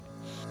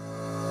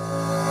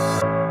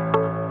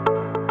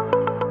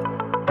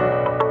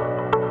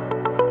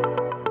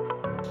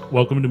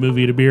Welcome to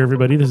Movie to Beer,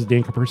 everybody. This is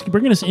Dan Kapersky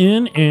bringing us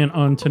in, and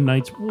on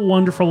tonight's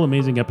wonderful,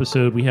 amazing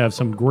episode, we have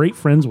some great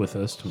friends with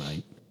us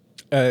tonight.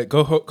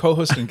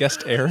 Co-host and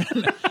guest Aaron.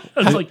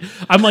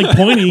 I'm like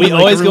pointing. We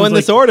always go in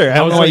this order. I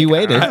don't know why you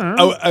waited.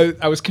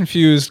 I was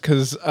confused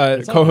because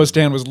co-host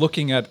Dan was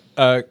looking at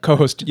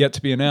co-host yet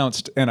to be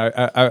announced, and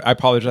I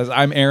apologize.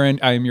 I'm Aaron.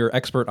 I am your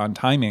expert on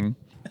timing.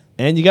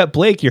 And you got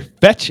Blake, your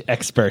fetch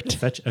expert.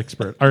 Fetch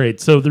expert. All right.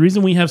 So the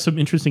reason we have some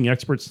interesting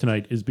experts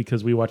tonight is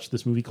because we watched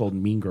this movie called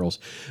Mean Girls.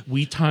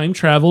 We time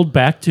traveled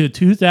back to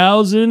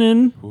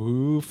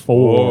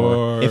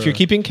 2004. If you're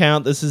keeping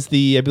count, this is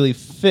the, I believe,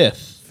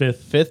 fifth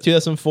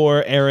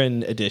 2004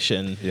 Aaron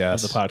edition of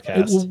the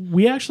podcast.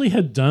 We actually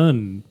had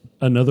done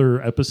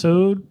another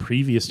episode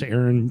previous to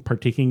Aaron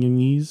partaking in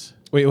these.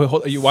 Wait,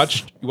 hold. You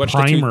watched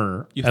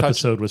Primer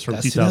episode was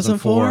from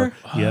 2004.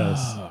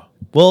 Yes.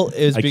 Well,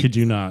 it was I kid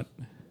you not.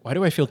 Why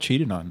do I feel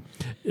cheated on?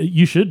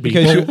 You should be.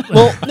 Because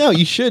no,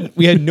 you should.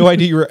 We had no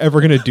idea you were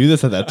ever going to do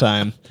this at that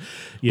time.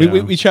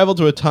 Yeah. We traveled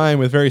to a time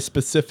with very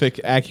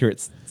specific,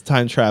 accurate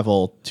time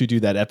travel to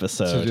do that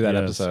episode.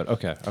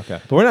 Okay.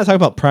 But we're not talking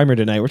about Primer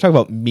tonight. We're talking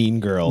about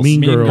Mean Girls.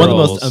 Mean Girls. One of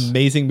the most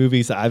amazing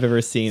movies that I've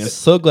ever seen. I'm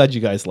so glad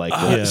you guys liked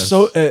it. Yes.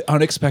 So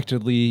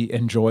unexpectedly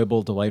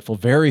enjoyable, delightful,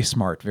 very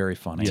smart, very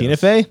funny. Tina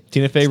Fey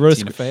wrote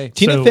Tina Fey.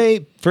 Tina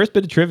Fey, first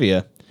bit of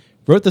trivia,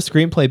 wrote the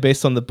screenplay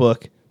based on the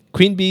book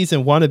Queen Bees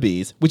and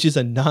Wannabes, which is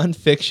a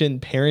nonfiction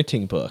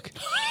parenting book.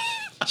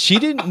 She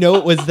didn't know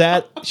it was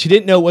that. She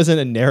didn't know it wasn't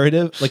a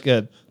narrative, like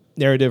a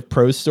narrative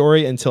prose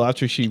story, until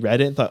after she read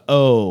it and thought,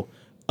 oh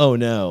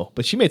no.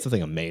 But she made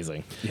something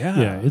amazing.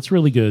 Yeah, it's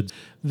really good.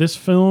 This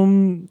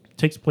film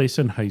takes place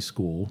in high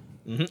school.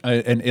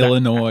 In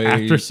Illinois.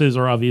 Actresses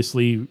are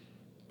obviously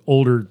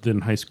older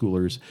than high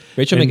schoolers.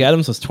 Rachel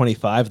McAdams was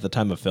 25 at the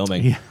time of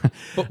filming. Yeah.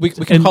 But we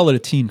can call it a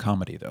teen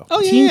comedy, though.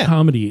 Oh, Teen yeah.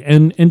 comedy.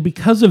 And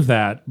because of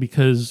that,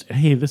 because,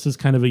 hey, this is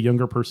kind of a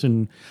younger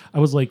person, I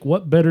was like,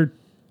 what better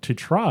to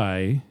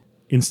try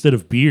instead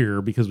of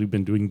beer, because we've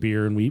been doing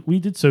beer and we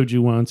did soju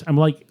once. I'm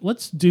like,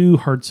 let's do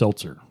hard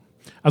seltzer.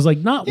 I was like,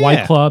 not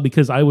White Claw,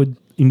 because I would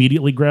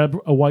immediately grab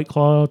a White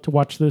Claw to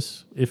watch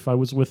this if I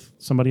was with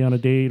somebody on a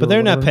date. But or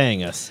they're not whatever.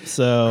 paying us.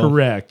 So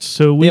Correct.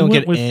 So we they don't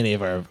went get with, any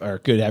of our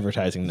good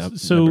advertising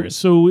numbers.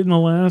 So in the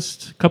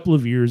last couple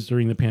of years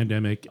during the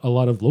pandemic, a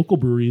lot of local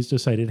breweries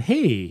decided,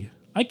 hey,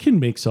 I can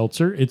make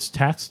seltzer. It's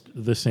taxed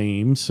the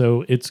same,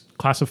 so it's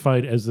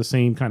classified as the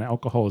same kind of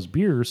alcohol as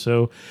beer.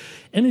 So,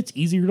 and it's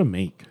easier to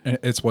make. And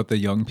it's what the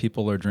young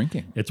people are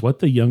drinking. It's what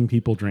the young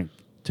people drink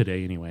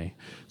today anyway.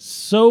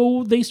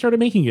 So they started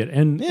making it,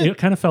 and it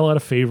kind of fell out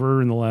of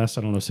favor in the last,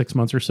 6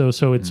 months or so.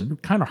 So it's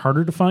kind of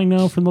harder to find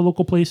now from the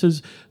local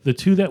places. The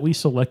two that we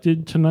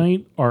selected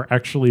tonight are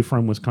actually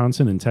from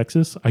Wisconsin and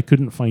Texas. I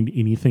couldn't find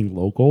anything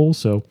local.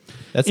 So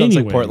that sounds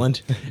anyway, like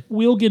Portland.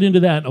 We'll get into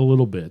that a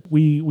little bit.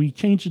 We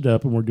changed it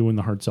up, and we're doing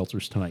the hard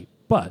seltzers tonight.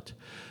 But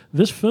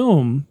this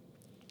film,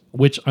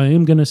 which I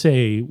am going to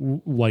say,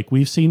 like,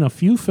 we've seen a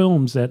few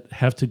films that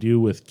have to do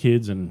with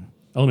kids in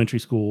elementary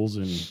schools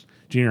and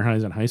junior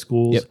highs and high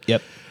schools.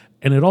 Yep.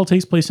 And it all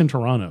takes place in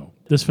Toronto.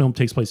 This film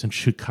takes place in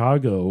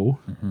Chicago,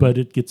 but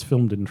it gets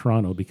filmed in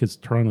Toronto because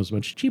Toronto's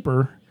much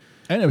cheaper.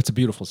 And it's a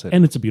beautiful city.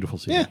 And it's a beautiful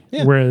city.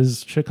 Yeah.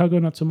 Whereas Chicago,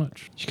 not so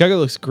much. Chicago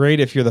looks great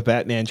if you're the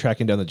Batman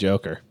tracking down the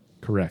Joker.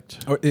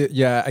 Correct.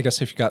 Yeah, I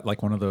guess if you got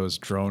like one of those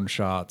drone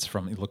shots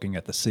from looking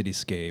at the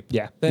cityscape.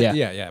 Yeah.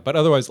 Yeah. But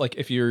otherwise, like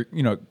if you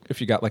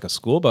got like a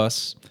school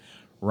bus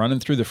running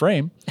through the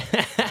frame.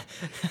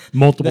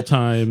 Multiple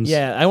times.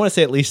 Yeah, I want to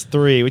say at least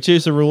 3, which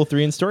is a rule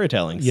 3 in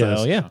storytelling. Yes.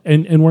 So, yeah.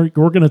 And we're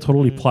going to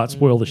totally plot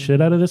spoil the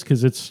shit out of this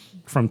because it's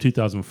from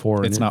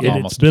 2004. It's and not it's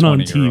almost been a on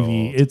 20-year-old.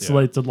 TV. It's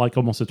like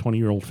almost a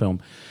 20-year-old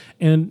film.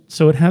 And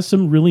so it has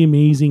some really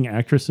amazing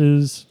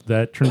actresses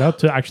that turned out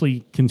to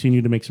actually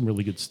continue to make some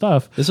really good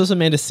stuff. This was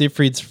Amanda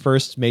Seyfried's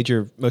first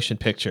major motion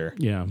picture.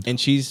 Yeah. And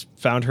she's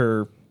found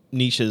her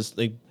niches,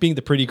 like being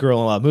the pretty girl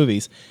in a lot of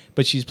movies,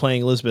 but she's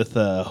playing Elizabeth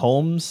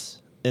Holmes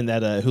in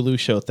that Hulu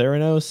show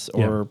Theranos,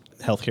 or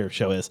healthcare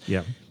show is.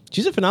 Yeah.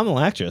 She's a phenomenal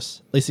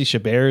actress. Lacey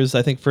Chabert's,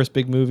 I think, first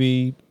big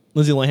movie.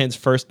 Lindsay Lohan's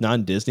first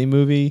non-Disney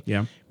movie.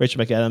 Yeah. Rachel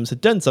McAdams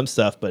had done some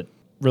stuff, but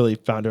really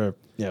found her,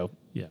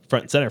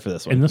 front and center for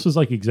this one. And this was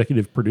like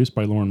executive produced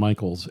by Lauren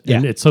Michaels. Yeah.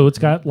 And it's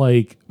got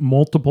like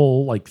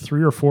multiple, like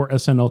 3 or 4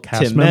 SNL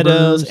cast Tim members.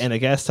 Meadows, Anna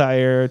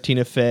Gasteyer,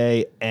 Tina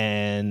Fey,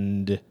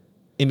 and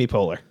Amy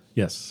Poehler.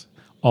 Yes.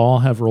 All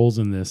have roles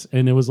in this.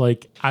 And it was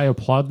like, I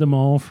applaud them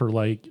all for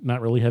like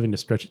not really having to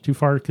stretch it too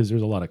far because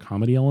there's a lot of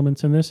comedy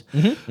elements in this.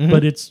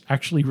 But it's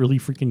actually really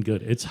freaking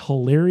good. It's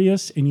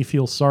hilarious and you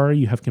feel sorry.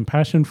 You have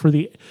compassion for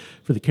the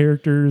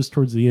characters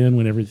towards the end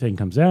when everything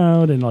comes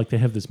out, and like they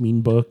have this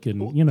mean book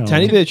and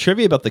Tiny bit of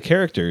trivia about the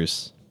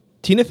characters.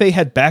 Tina Fey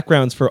had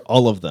backgrounds for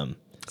all of them.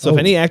 So if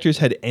any actors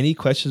had any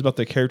questions about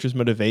their characters'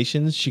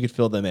 motivations, she could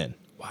fill them in.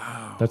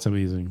 Wow. That's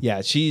amazing.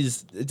 Yeah,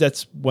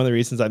 that's one of the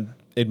reasons I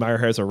admire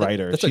her as a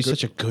writer. She's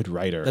such a good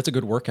writer. That's a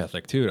good work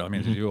ethic too. I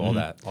mean, to do all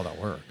that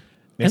work.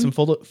 Makes them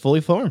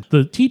fully formed.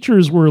 The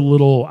teachers were a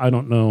little, I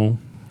don't know.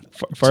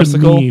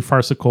 farcical. To me,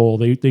 farcical.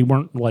 They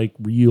weren't like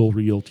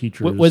real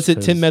teachers. Was it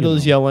 'cause, Tim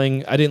Meadows you know,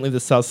 yelling, "I didn't leave the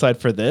South Side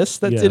for this"?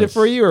 That did it Yes.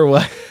 for you, or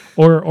what?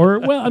 or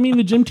well, I mean,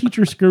 the gym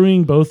teacher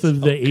screwing both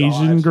of the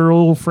Asian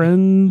girl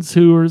friends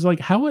who was like,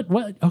 how it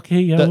what? Okay,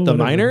 yeah, The whatever.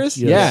 minors?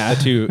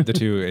 Yes. Yeah. the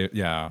two,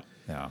 yeah.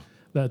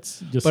 That's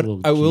just a But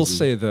little. I will cheesy.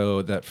 say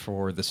though that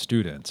for the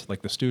students,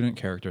 like the student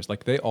characters,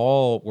 like they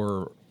all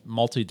were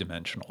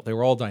multi-dimensional. They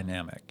were all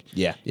dynamic.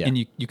 Yeah, yeah. And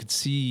you could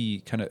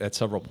see kind of at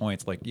several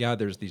points, like, yeah,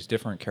 there's these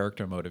different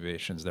character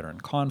motivations that are in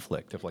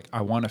conflict of like,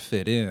 I want to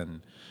fit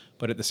in,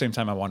 but at the same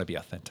time, I want to be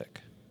authentic.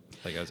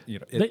 Like, as you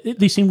know,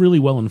 They seem really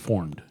well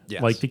informed.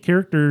 Yes. Like the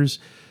characters,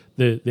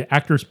 the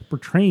actors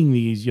portraying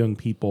these young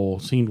people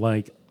seemed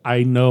like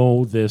I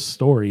know this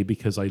story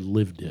because I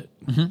lived it.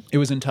 it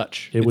was in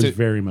touch. It was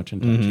very much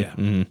in touch. Yeah.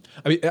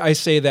 I mean, I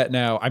say that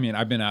now. I mean,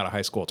 I've been out of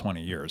high school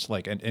 20 years.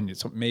 Like, and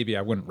so maybe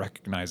I wouldn't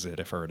recognize it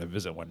if I were to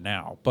visit one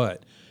now.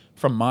 But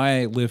from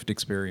my lived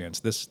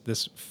experience,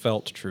 this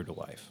felt true to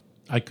life.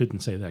 I couldn't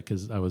say that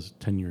because I was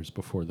 10 years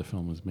before the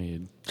film was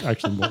made.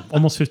 Actually,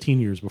 almost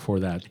 15 years before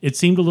that. It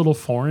seemed a little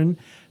foreign.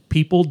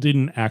 People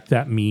didn't act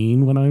that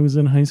mean when I was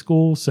in high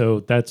school.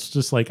 So that's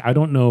just like, I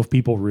don't know if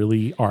people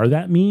really are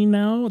that mean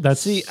now.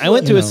 That's See, I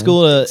went to a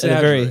school at a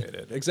very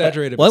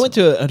Exaggerated. Well, I but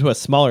went to a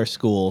smaller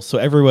school, so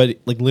everybody,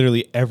 like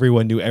literally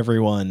everyone knew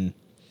everyone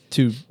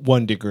to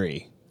one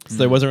degree. So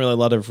there wasn't really a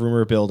lot of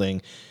rumor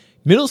building.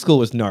 Middle school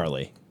was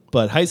gnarly,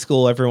 but high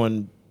school,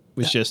 everyone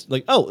was just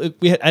like, oh,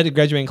 I had a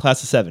graduating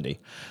class of 70.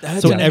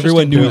 That's So an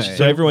everyone knew interesting each, point.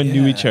 so everyone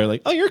knew each other.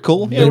 Like, oh, you're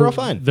cool. Yeah, we're all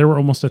fine. There were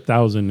almost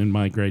 1,000 in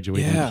my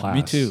graduating Yeah,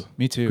 class.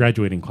 me too.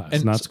 Graduating class,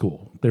 And not s-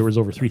 school. There was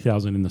over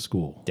 3,000 in the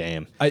school.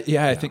 Damn. I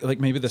think like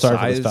maybe the Sorry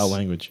for size, this foul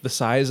language. the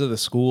size of the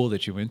school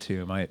that you went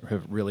to might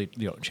have really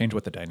changed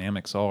what the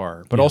dynamics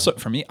are. But also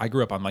for me, I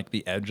grew up on like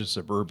the edge of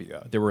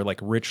suburbia. There were like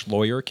rich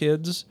lawyer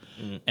kids,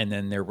 and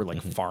then there were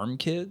like farm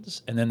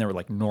kids, and then there were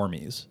like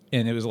normies,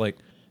 and it was like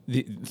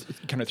the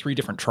kind of three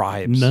different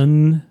tribes.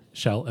 None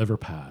shall ever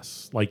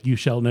pass. Like you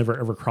shall never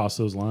ever cross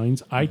those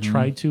lines. I Mm-hmm.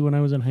 tried to when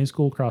I was in high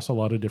school cross a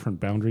lot of different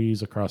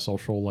boundaries across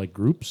social like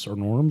groups or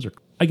norms, or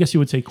I guess you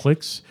would say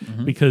cliques,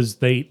 Mm-hmm. because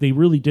they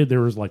really did.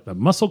 There was like the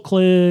muscle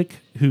clique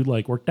who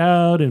like worked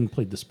out and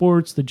played the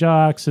sports, the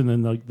jocks, and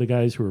then the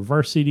guys who were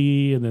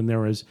varsity, and then there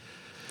was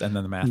And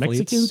then the mathletes.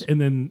 Mexicans,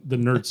 and then the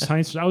nerd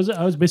science. I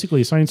was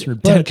basically a science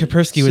nerd. Dan but-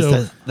 Kaspersky was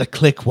so- the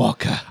click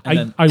walker.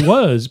 I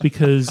was,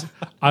 because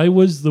I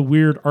was the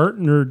weird art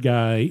nerd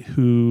guy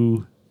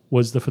who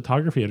was the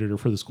photography editor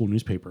for the school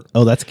newspaper.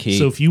 Oh, that's key.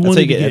 So if you That's how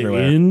wanted to get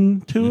everywhere.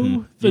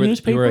 into the You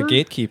newspaper, were a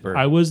gatekeeper.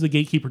 I was the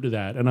gatekeeper to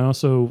that, and I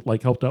also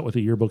like helped out with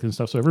the yearbook and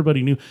stuff. So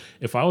everybody knew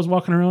if I was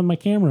walking around with my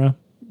camera,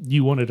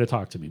 you wanted to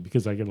talk to me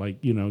because I could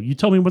you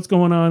tell me what's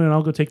going on, and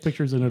I'll go take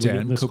pictures and it'll get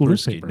in Dan the school Kaspersky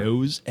newspaper.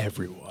 knows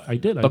everyone. I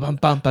did. I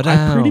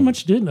Ba-bum-bum-ba-dow. pretty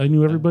much did. I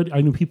knew everybody.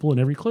 I knew people in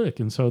every clique,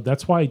 and so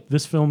that's why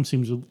this film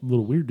seems a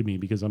little weird to me,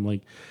 because I'm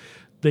like,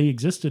 they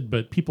existed,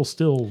 but people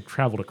still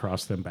traveled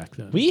across them back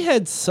then. We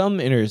had some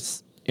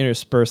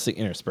interspersing.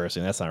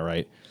 That's not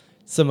right.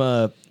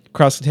 Some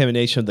cross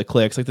contamination of the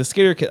cliques. Like the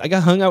skater kid, I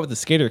got hung out with the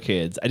skater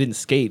kids. I didn't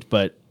skate,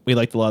 but we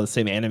liked a lot of the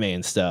same anime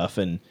and stuff.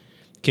 And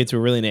kids who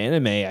were really into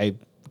anime, I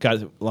got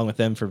along with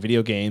them for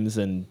video games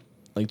and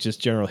like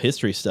just general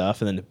history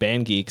stuff. And then the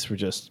band geeks were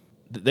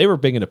they were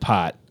big into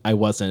pot. I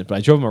wasn't, but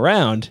I drove them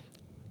around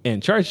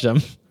and charged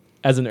them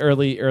as an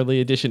early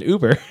edition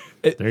Uber.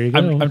 There you go.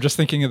 I'm just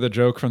thinking of the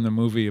joke from the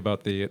movie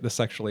about the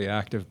sexually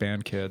active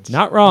band kids.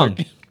 Not wrong.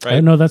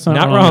 I know that's not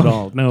Not wrong, wrong. at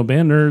all. No,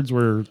 band nerds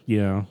were,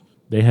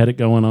 they had it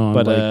going on.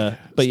 But,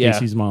 like yeah.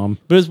 Stacy's mom.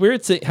 But it was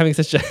weird having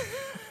such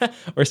a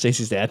or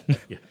Stacy's dad.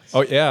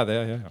 Oh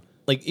yeah.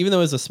 Like even though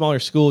it was a smaller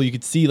school, you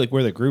could see like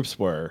where the groups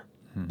were.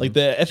 Like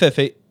the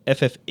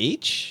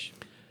FFH,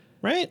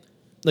 right?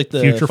 Like the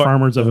Future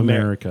Farmers of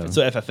America.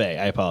 So FFA,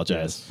 I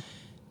apologize.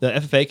 The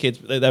FFA kids,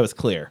 that was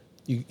clear.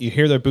 You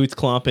hear their boots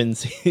clomping,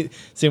 see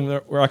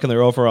them rocking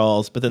their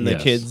overalls, but then the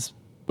Yes. kids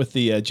with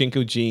the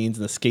Jinko jeans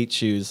and the skate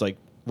shoes, like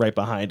right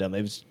behind them.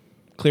 It was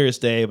clear as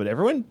day, but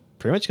everyone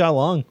pretty much got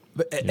along.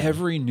 But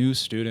every new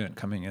student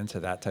coming into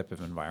that type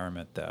of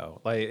environment, though,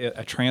 like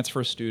a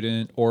transfer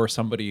student or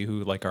somebody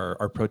who, like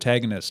our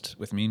protagonist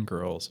with Mean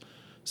Girls,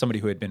 somebody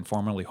who had been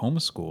formerly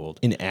homeschooled,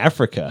 In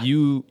Africa.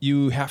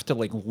 you have to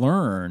like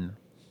learn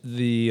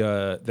the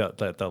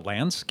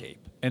landscape,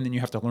 and then you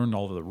have to learn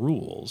all of the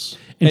rules.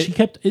 And she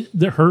kept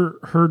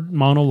her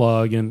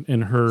monologue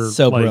and her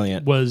So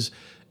brilliant. was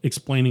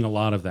explaining a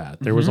lot of that.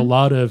 There was a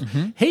lot of,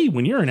 hey,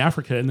 when you're in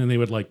Africa, and then they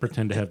would like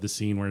pretend to have the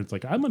scene where it's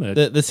like, I'm gonna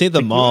the scene at the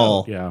take you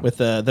mall out. Yeah. with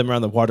them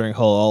around the watering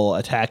hole all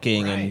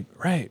attacking and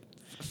Right.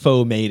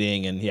 faux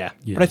mating and Yes.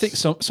 But I think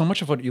so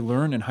much of what you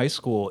learn in high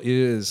school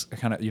is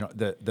kind of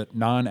the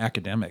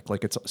non-academic,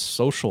 like it's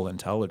social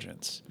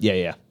intelligence.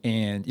 yeah.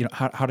 And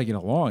how to get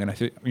along. And I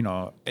think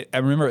I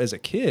remember as a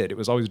kid, it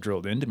was always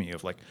drilled into me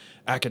of like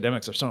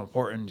academics are so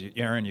important.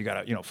 Aaron, you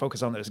gotta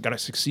focus on this, gotta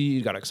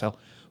succeed, gotta excel.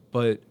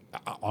 But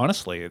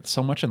honestly,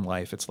 so much in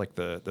life, it's like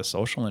the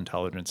social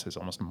intelligence is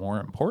almost more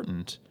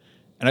important.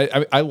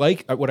 And I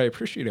like what I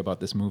appreciate about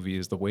this movie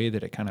is the way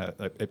that it kind of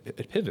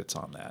it pivots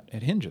on that.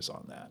 It hinges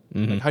on that.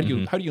 Like how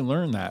do you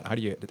learn that? How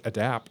do you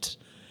adapt?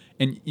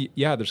 And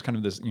yeah, there's kind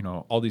of this,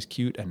 all these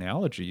cute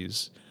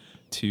analogies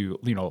to,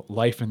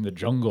 life in the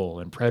jungle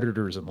and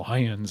predators and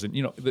lions and,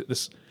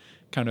 this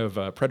kind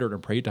of predator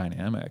and prey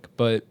dynamic.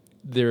 But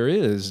there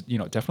is,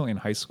 definitely in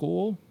high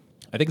school,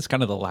 I think it's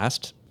kind of the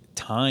last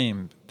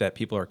time that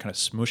people are kind of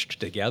smushed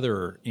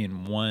together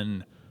in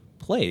one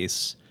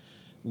place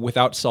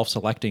without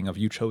self-selecting of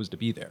you chose to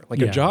be there.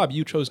 Like a job,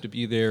 you chose to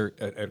be there.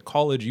 At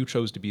college, you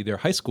chose to be there.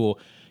 High school,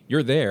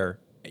 you're there.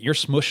 You're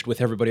smushed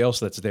with everybody else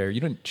that's there. You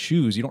didn't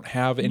choose. You don't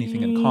have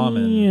anything in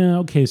common. Yeah,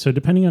 okay. So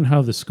depending on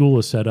how the school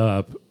is set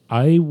up,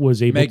 I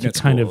was able Magnet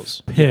to kind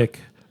schools. of pick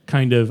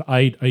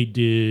I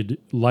did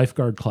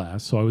lifeguard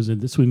class. So I was in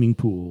the swimming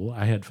pool.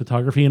 I had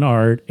photography and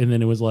art. And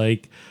then it was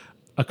like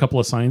a couple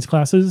of science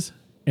classes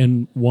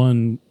and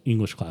one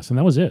English class. And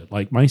that was it.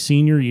 Like my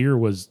senior year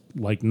was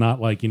like not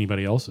like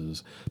anybody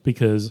else's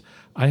because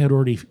I had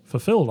already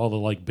fulfilled all the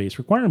like base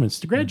requirements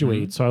to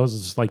graduate. So I was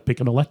just like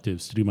picking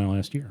electives to do my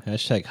last year.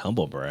 Hashtag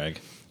humble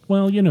brag.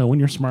 Well, when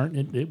you're smart,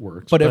 it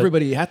works. But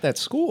everybody at that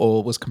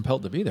school was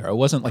compelled to be there. It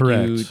wasn't like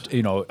Correct.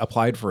 you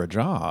applied for a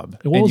job.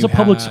 Well, it and was you a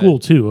public had- school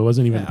too. It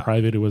wasn't even Yeah.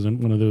 private. It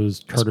wasn't one of those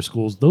charter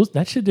schools.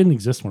 That shit didn't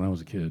exist when I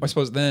was a kid. I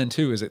suppose then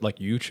too, is it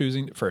like you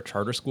choosing for a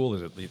charter school?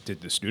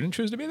 Did the student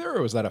choose to be there,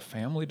 or was that a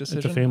family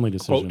decision? family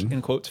Quote, decision.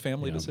 in quotes,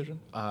 family decision.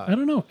 I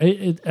don't know.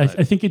 I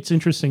think it's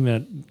interesting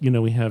that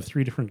we have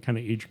three different kind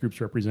of age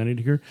groups represented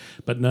here,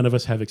 but none of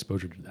us have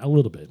exposure to that. A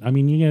little bit. I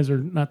mean, you guys are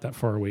not that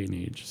far away in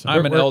age. So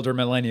I'm an elder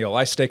millennial.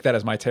 I stake that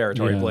as my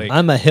territory, Yeah. Blake.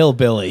 I'm a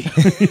hillbilly.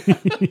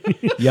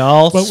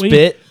 Y'all But we-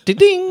 spit.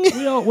 Ding.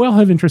 we all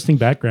have interesting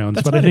backgrounds,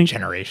 That's but not I a think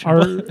generation.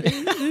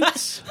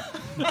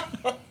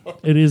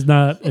 it is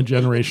not a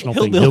generational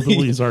thing. Hillbillies.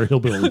 Hillbillies are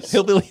hillbillies.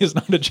 Hillbilly is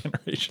not a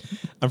generation.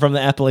 I'm from the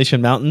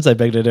Appalachian Mountains. I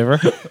beg to differ.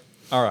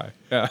 All right.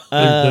 Yeah.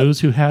 They're those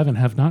who have and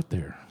have not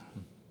there.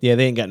 Yeah,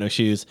 they ain't got no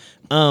shoes.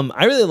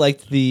 I really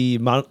liked the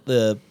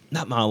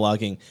not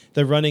monologuing,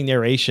 the running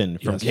narration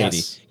from Yes. Katie.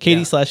 Yes.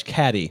 Katie Yeah. /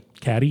 Caddy.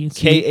 Caddy?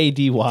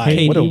 Kady. What a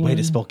Katie. way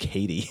to spell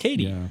Katie.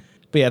 Katie. Yeah.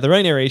 But yeah, the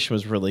running narration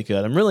was really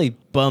good. I'm really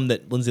bummed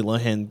that Lindsay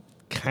Lohan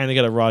kind of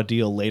got a raw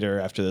deal later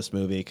after this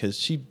movie because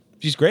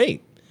she's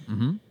great.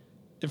 Mm-hmm.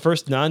 The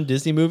first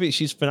non-Disney movie,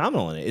 she's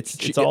phenomenal in it.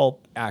 It's She all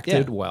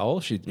acted yeah.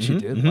 well. She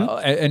did well,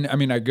 and I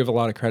mean, I give a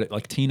lot of credit.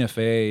 Like Tina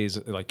Fey's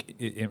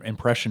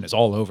impression is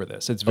all over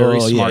this. It's very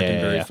Oh, yeah, smart yeah,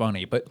 and very yeah.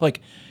 funny. But like,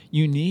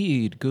 you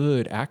need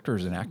good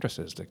actors and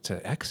actresses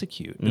to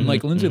execute. And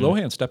like Lindsay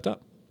Lohan stepped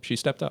up. She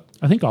stepped up.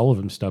 I think all of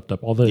them stepped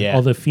up. All the Yeah.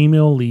 all the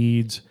female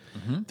leads.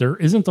 There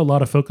isn't a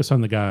lot of focus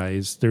on the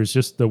guys. There's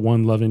just the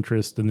one love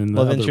interest and then the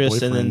love other interest,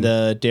 boyfriend. and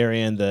then the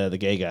Darian, the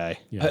gay guy.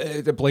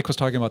 Yeah. Blake was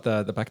talking about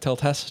the Bechdel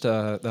test.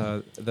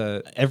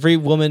 The Every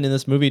woman in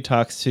this movie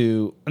talks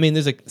to. I mean,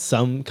 there's like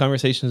some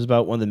conversations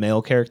about one of the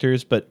male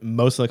characters, but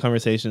most of the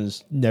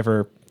conversations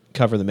never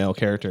cover the male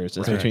characters.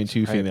 It's Right, between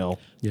two right. female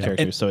Yeah.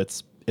 characters, And- so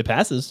it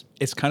passes.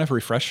 it's kind of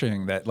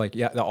refreshing that like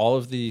all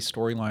of the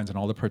storylines and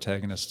all the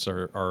protagonists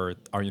are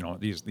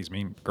these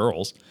main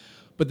girls,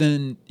 but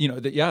then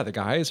the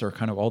guys are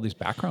kind of all these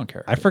background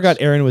characters. I forgot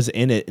Aaron was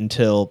in it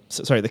until.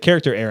 Sorry, the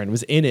character Aaron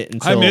was in it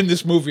until. I'm in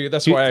this movie.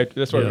 That's why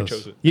we Yes.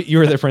 chose it. You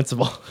were the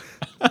principal.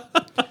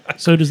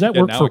 So does that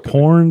Yeah, work now for it could-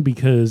 porn?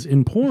 Because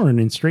in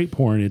straight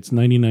porn, it's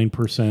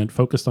 99%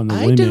 focused on the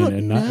I women, don't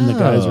and the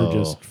guys are know.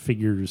 just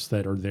figures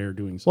that are there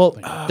doing Well,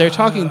 something. they're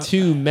talking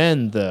to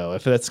men though,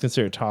 if that's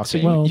considered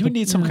talking. Well, You would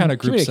need some kind of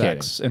group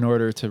Communicating. sex in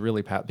order to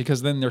really pass,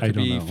 because then there I could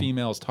don't be know.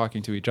 females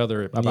talking to each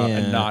other about Yeah.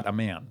 and not a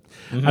man.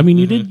 I mean,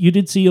 you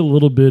did see a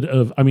little bit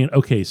of. I mean,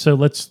 okay, so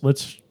let's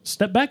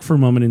step back for a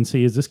moment and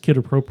say, is this kid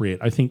appropriate?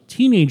 I think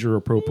teenager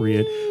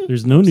appropriate.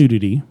 There's no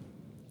nudity,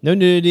 No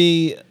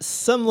nudity,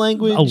 some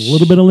language. a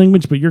little bit of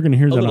language, but you're going to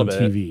hear that little on bit.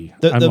 TV.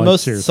 The, I'm the like,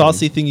 most seriously.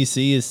 saucy thing you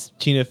see is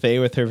Tina Fey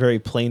with her very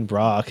plain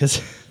bra. Because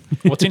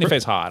Well, Tina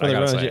Fey's hot. For I the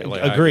gotta round-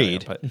 say,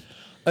 agreed.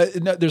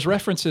 But no, there's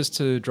references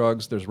to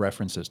drugs. There's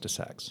references to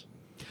sex.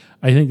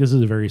 I think this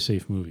is a very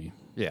safe movie.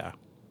 Yeah,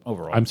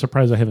 overall. I'm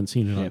surprised I haven't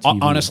seen it on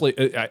TV.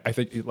 Honestly, I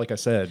think, like I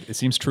said, it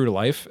seems true to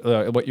life.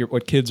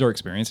 What kids are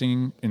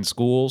experiencing in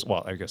schools.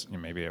 Well, I guess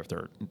maybe if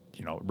they're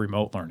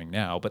remote learning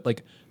now, but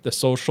like the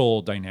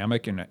social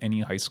dynamic in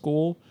any high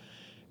school,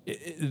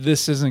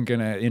 this isn't going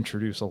to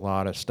introduce a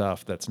lot of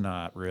stuff that's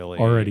not really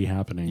already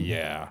happening.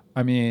 Yeah,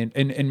 I mean,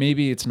 and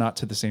maybe it's not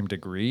to the same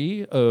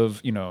degree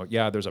of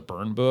there's a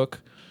burn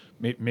book.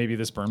 Maybe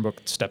this burn book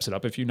steps it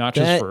up a few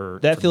notches for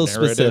that for feels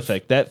narrative.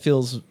 specific. That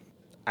feels.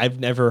 I've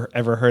never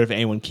ever heard of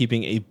anyone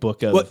keeping a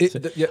book of. Well, that's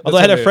although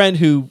I had a okay. friend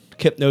who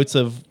kept notes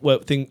of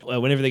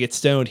whenever they get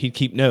stoned, he'd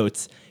keep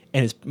notes,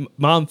 and his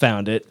mom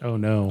found it. Oh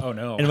no. Oh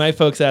no! And my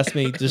folks asked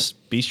me,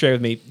 just be straight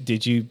with me.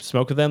 Did you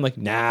smoke with them? Like,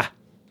 nah.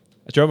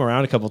 I drove them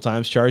around a couple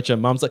times, charged them.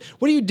 Mom's like,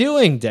 what are you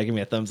doing? Dad, give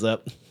me a thumbs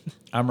up.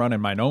 I'm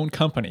running my own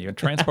company in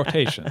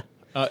transportation.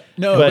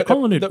 No, We're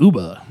calling it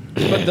Uba.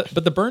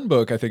 but the burn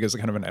book, I think, is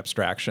kind of an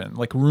abstraction.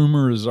 Like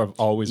rumors have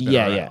always been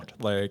around.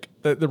 Like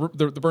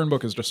the burn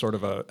book is just sort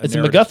of a It's a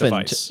narrative MacGuffin.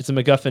 device. It's a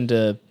MacGuffin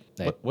to.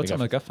 What's a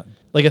MacGuffin?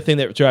 Like a thing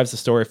that drives the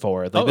story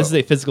forward. Like this is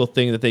a physical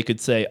thing that they could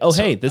say, "Oh,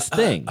 hey, this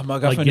thing." A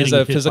MacGuffin Like is getting a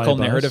hit by physical a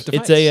bus? narrative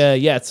device. It's a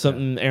it's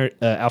something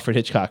Alfred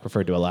Hitchcock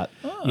referred to a lot.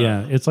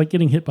 Yeah, it's like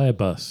getting hit by a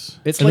bus.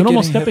 It's and like then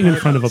almost getting hit stepping by in a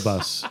front of a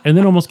bus. bus. And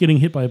then almost getting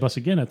hit by a bus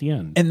again at the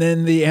end. And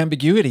then the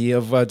ambiguity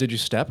of did you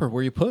step or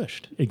were you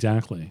pushed?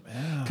 Exactly.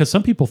 Because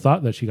some people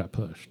thought that she got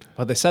pushed.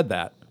 Well, they said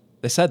that.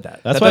 They said that.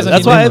 That's That why. doesn't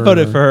That's mean- why I they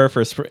voted were- for her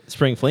for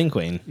Spring Fling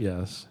Queen.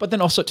 Yes. But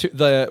then also, too,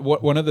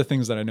 one of the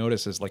things that I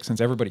notice is like since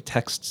everybody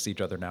texts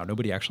each other now,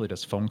 nobody actually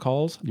does phone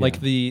calls.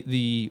 Like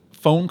the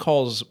phone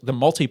calls, the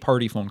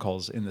multi-party phone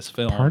calls in this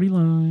film. Party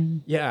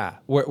line. Yeah,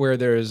 where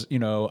there's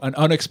an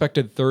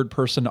unexpected third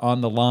person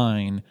on the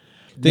line.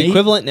 The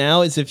equivalent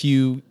now is if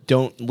you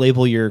don't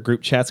label your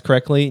group chats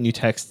correctly and you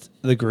text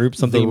the group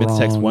something you meant to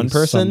text wrong one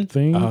person.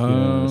 Something.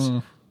 Oh.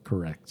 Yes.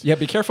 Correct. Yeah,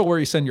 be careful where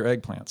you send your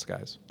eggplants,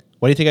 guys.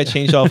 Why do you think I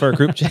changed all of our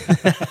group chat?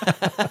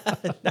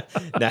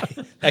 Nice.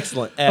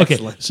 Excellent. Okay.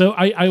 Excellent. So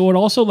I would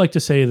also like to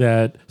say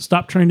that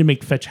stop trying to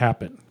make fetch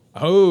happen.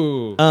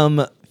 Oh,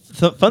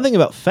 Fun thing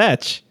about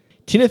fetch,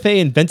 Tina Fey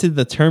invented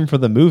the term for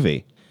the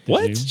movie.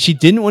 Did you? She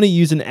didn't want to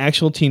use an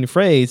actual teen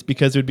phrase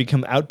because it would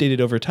become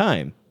outdated over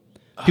time.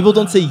 People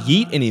don't say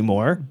yeet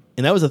anymore.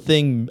 And that was a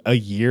thing a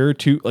year or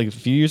two, like a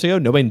few years ago.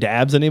 Nobody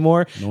dabs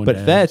anymore. No one but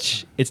dabs.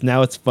 fetch,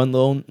 it's fun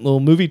little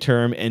movie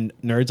term, and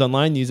nerds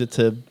online use it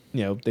to,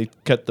 they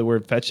cut the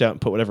word fetch out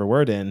and put whatever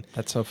word in.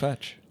 that's so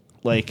fetch.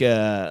 Like,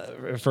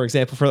 for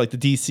example, for like the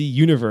DC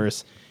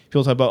universe,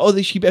 people talk about,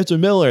 they should keep Ezra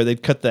Miller.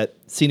 They'd cut that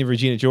scene of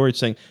Regina George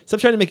saying,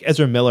 "Stop trying to make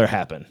Ezra Miller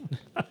happen."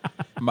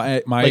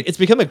 My Like, it's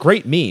become a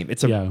great meme.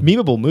 It's a Yeah.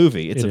 memeable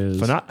movie. It's It a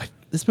is.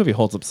 This movie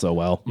holds up so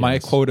well. my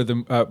Yes. quote of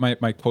the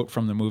my quote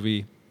from the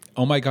movie.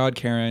 Oh my God,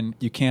 Karen,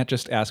 you can't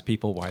just ask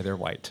people why they're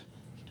white.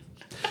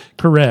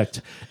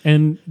 Correct.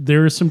 And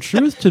there is some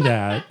truth to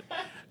that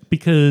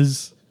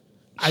because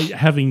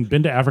having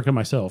been to Africa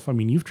myself, I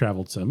mean, you've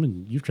traveled some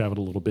and you've traveled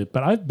a little bit,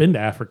 but I've been to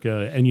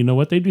Africa and you know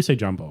what? They do say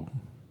jumbo.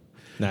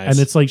 Nice. And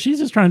it's like, she's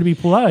just trying to be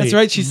polite. That's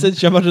right. She said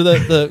jump onto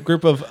the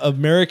group of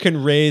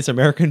American-raised,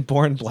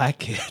 American-born black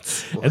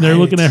kids. And they're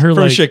looking at her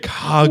From like,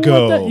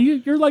 Chicago. "What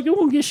the- you're like, you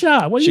won't get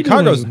shot. What are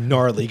Chicago's you doing?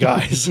 gnarly,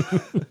 guys.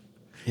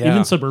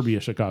 Even suburbia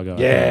Chicago.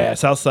 Yeah,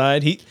 South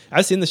Side.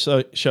 I've seen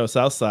the show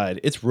South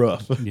Side. It's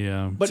rough.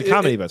 Yeah. It's a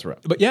comedy, but it's rough.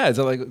 But yeah, it's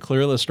like a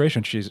clear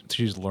illustration.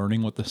 She's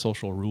learning what the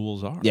social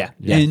rules are. Yeah.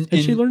 And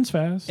she learns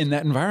fast. in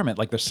that environment.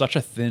 Like there's such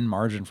a thin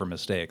margin for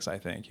mistakes. I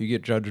think you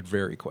get judged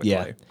very quickly.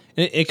 Yeah,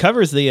 and it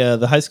covers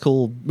the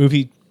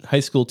high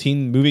school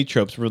teen movie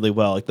tropes really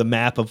well. Like the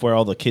map of where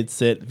all the kids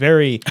sit.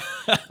 Very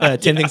 10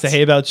 Things I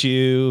Hate About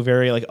You.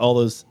 Very like all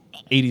those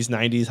 80s,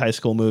 90s high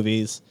school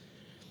movies.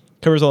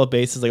 Covers all the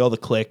bases, like all the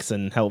cliques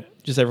and how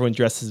just everyone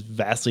dresses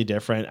vastly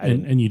different.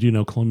 and you do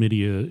know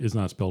chlamydia is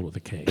not spelled with a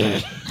K.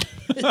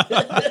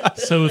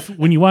 So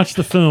when you watch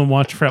the film,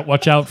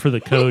 watch out for the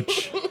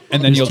coach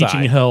And then who's you'll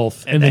teaching die.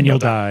 health, and then you'll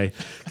die.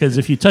 Because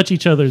if you touch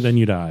each other, then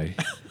you die.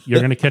 You're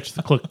going to catch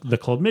the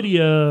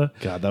chlamydia.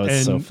 God, that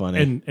was so funny.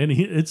 And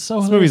it's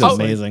so This movie's hilarious.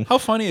 amazing. How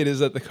funny it is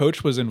that the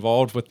coach was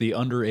involved with the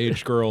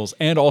underage girls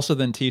and also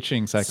then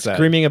teaching sex ed.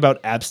 Screaming about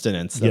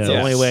abstinence. That's the Yes.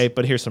 only way,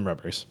 but here's some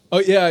rubbers. Oh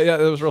yeah, that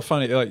was real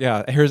funny. Like,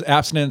 yeah, here's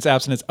abstinence.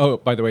 Oh,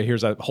 by the way,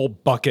 here's a whole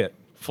bucket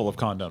full of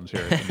condoms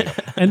here.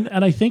 And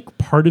I think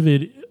part of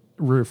it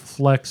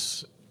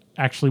reflects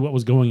actually what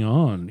was going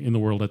on in the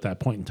world at that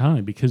point in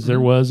time, because there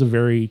was a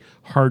very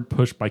hard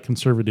push by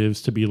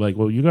conservatives to be like,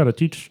 well, you got to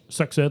teach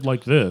sex ed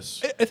like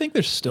this. I think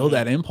there's still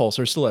that impulse.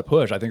 There's still that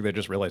push. I think they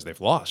just realize they've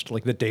lost.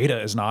 Like the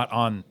data is not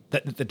on.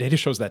 The data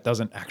shows that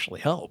doesn't actually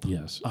help.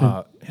 Yes.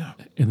 Yeah.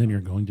 And then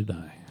you're going to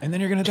die. And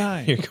then you're gonna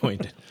die. You're going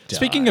to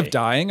Speaking of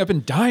dying, I've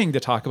been dying to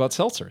talk about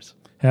seltzers.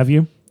 Have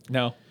you?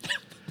 No.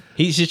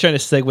 He's just trying to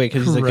segue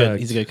because Correct.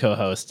 he's a good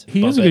co-host.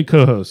 He is a good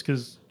co-host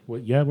because,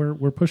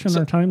 we're pushing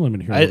our time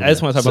limit here. I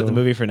just want to talk about the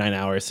movie for 9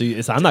 hours, so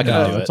I'm not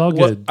going to do it. It's all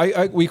Well,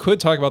 good. we could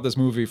talk about this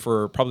movie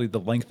for probably the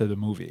length of the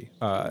movie.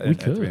 To be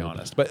could.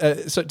 honest.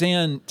 But so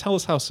Dan, tell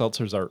us how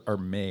seltzers are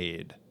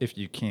made, if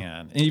you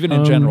can, and even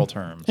in general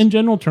terms. In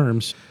general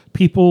terms,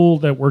 people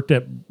that worked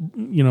at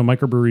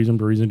microbreweries and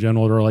breweries in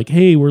general are like,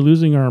 hey, we're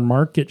losing our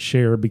market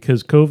share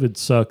because COVID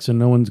sucks and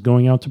no one's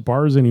going out to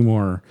bars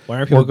anymore Why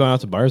aren't people going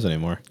out to bars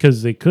anymore?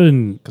 because they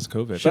couldn't Because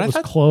COVID. Shit But was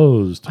I thought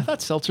closed.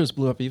 seltzers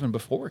blew up even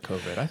before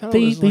COVID. I thought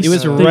They- it was, they like, It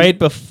was They- right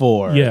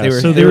before. Yeah,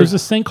 so they there was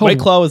this thing called White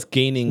Claw was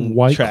gaining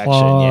White traction.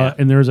 Claw, Yeah.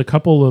 and there's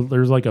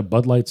like a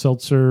Bud Light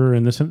seltzer,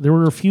 and there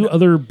were a few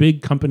other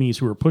big companies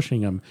who were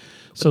pushing them.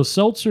 So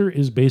seltzer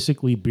is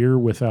basically beer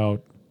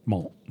without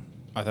malt.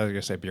 I thought you were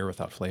gonna say beer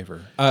without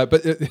flavor.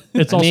 But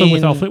It's I also mean,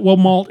 without well,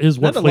 malt is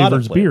what not a lot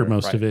of flavors beer. flavor,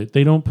 Most of right. it,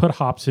 they don't put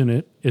hops in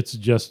it. It's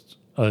just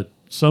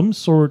some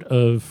sort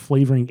of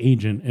flavoring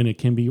agent, and it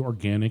can be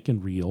organic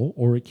and real,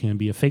 or it can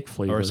be a fake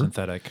flavor or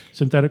synthetic.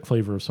 synthetic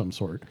flavor of some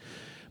sort.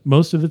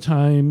 Most of the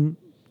time,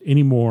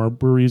 anymore.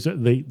 Breweries,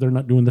 they're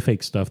not doing the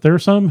fake stuff. There are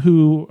some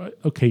who,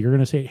 okay, you're going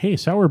to say, hey,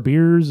 sour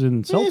beers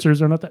and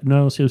seltzers are not that.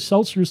 No, so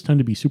seltzers tend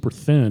to be super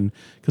thin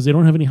because they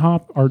don't have any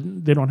hop, or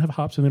they don't have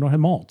hops and they don't have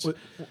malts.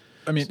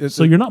 I mean,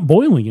 So you're not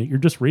boiling it. You're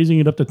just raising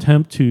it up to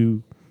temp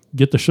to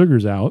get the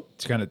sugars out.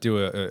 to kind of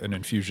do an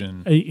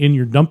infusion. And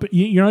you're dumping.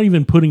 You're not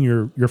even putting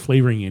your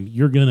flavoring in.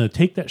 You're gonna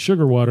take that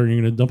sugar water and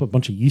you're gonna dump a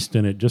bunch of yeast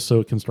in it just so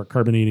it can start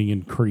carbonating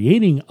and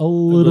creating a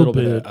little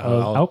bit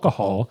of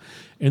alcohol.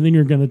 And then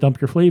you're gonna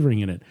dump your flavoring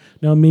in it.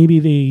 Now maybe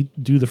they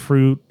do the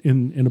fruit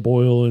in a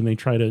boil and they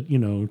try to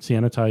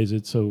sanitize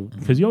it. So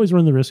because you always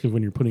run the risk of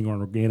when you're putting an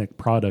organic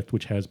product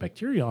which has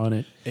bacteria on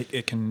it,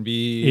 It can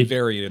be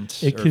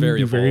variant. it or can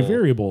variable. be very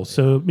variable.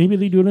 So maybe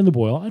they do it in the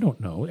boil. I don't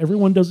know.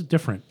 Everyone does it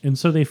different. And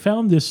so they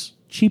found this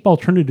cheap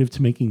alternative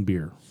to making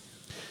beer,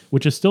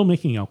 which is still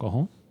making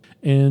alcohol.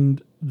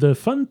 And the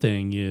fun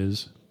thing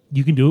is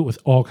you can do it with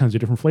all kinds of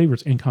different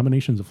flavors and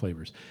combinations of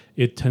flavors.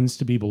 It tends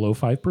to be below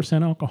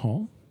 5%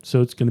 alcohol,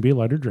 so it's going to be a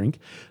lighter drink,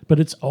 but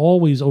it's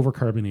always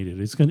overcarbonated.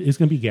 It's going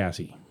to be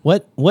gassy.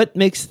 What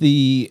makes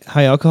the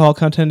high alcohol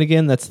content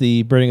again? That's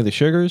the burning of the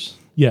sugars?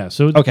 Yeah,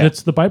 so Okay.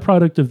 it's the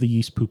byproduct of the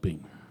yeast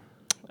pooping.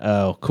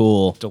 Oh,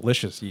 cool.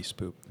 Delicious yeast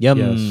poop. Yum.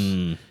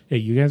 Yes. Hey,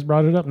 you guys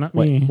brought it up, not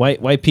me.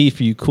 White pea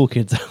for you cool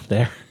kids out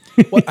there.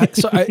 Well, I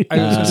was going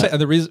to say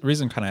the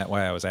reason kind of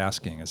why I was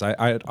asking is I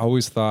had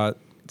always thought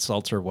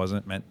seltzer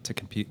wasn't meant to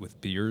compete with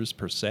beers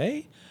per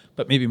se,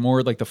 but maybe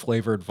more like the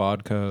flavored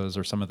vodkas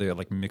or some of the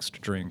like mixed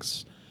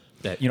drinks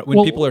that when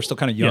Well, people are still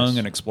kind of young yes.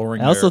 and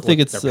exploring. I also think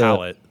their it's,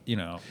 palate.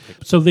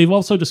 So they've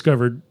also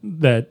discovered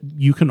that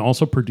you can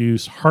also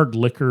produce hard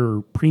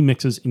liquor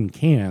premixes in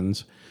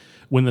cans.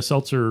 When the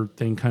seltzer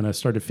thing kind of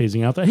started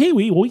phasing out, that hey,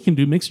 we can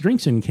do mixed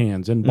drinks in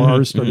cans, and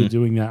bars started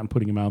doing that and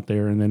putting them out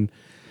there, and then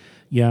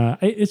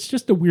it's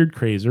just a weird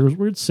craze. There's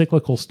weird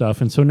cyclical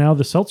stuff, and so now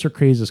the seltzer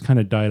craze has kind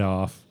of died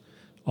off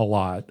a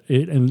lot.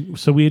 And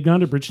so we had gone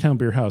to Bridgetown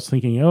Beer House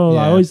thinking, they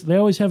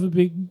always have a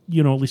big,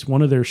 at least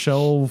one of their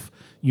shelf,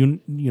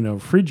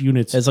 fridge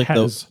units It's like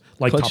has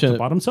like top collection to of-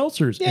 bottom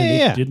seltzers, Yeah, and yeah, it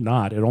yeah. did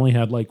not. It only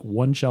had like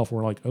one shelf.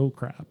 We're like, oh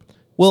crap.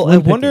 Well, Slim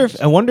I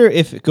pickings. wonder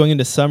if going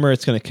into summer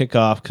it's going to kick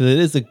off because it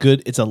is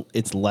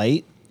it's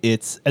light.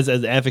 It's as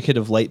an advocate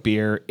of light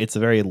beer, it's a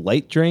very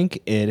light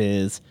drink. It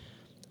is,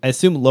 I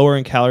assume, lower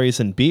in calories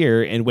than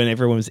beer. And when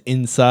everyone's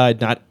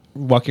inside, not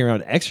walking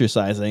around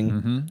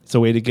exercising, it's a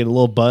way to get a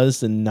little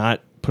buzzed and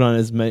not put on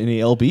as many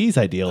lbs.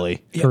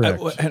 Ideally,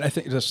 Correct. And I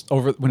think just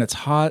over when it's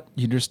hot,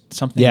 you just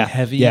something Yeah,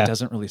 heavy. yeah. It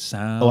doesn't really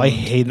sound. oh, I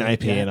hate an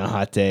IPA on a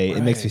hot day.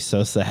 It makes me Right.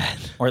 so sad.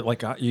 Or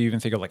like you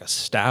even think of like a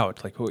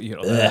stout, like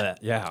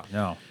yeah,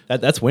 no.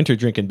 That's winter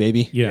drinking,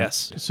 baby. Yeah.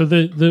 Yes. So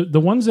the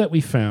ones that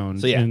we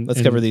found. So yeah, and- let's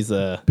and cover these.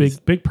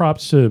 Big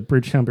props to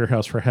Bridgetown Beer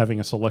House for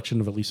having a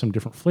selection of at least some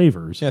different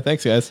flavors. Yeah,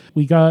 thanks, guys.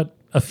 We got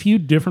a few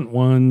different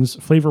ones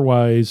flavor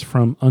wise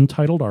from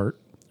Untitled Art,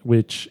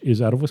 which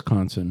is out of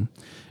Wisconsin.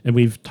 And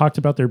we've talked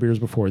about their beers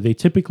before. They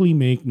typically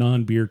make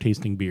non-beer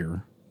tasting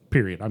beer,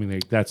 period. I mean,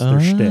 that's their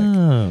shtick.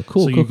 Oh,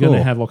 cool, So cool, you're going to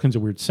cool. have all kinds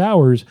of weird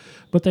sours,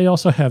 but they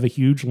also have a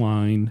huge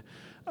line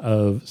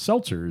of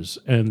seltzers.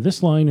 And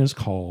this line is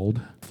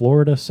called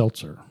Florida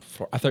Seltzer.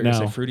 I thought you were going to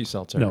No. say fruity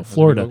seltzer. No, I was gonna be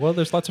Florida. like, well,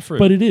 there's lots of fruit.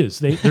 But it is.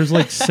 There's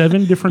like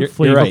 7 different You're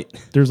flavor.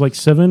 right. There's like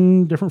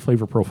 7 different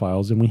flavor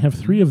profiles, and we have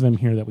 3 of them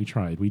here that we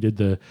tried. We did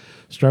the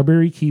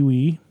strawberry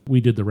kiwi,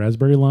 we did the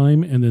raspberry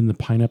lime, and then the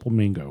pineapple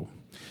mango.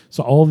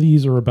 So all of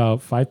these are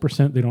about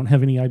 5%. They don't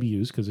have any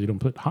IBUs because they don't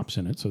put hops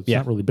in it, so it's Yeah.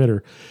 not really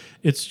bitter.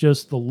 It's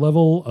just the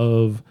level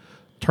of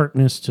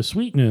tartness to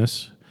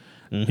sweetness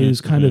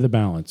is kind of the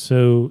balance.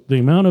 So the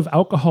amount of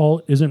alcohol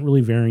isn't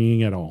really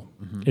varying at all.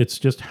 It's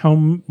just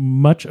how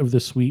much of the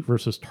sweet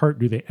versus tart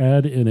do they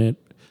add in it.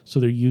 So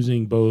they're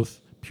using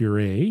both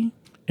puree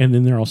and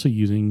then they're also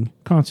using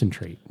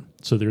concentrate.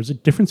 So there's a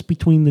difference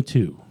between the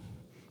two.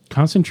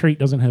 Concentrate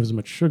doesn't have as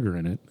much sugar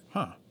in it.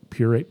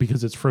 Puree,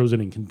 because it's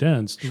frozen and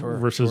condensed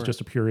versus just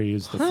a puree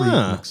is the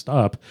fruit mixed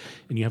up,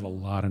 and you have a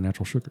lot of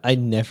natural sugar. I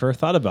never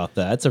thought about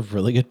that. That's a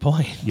really good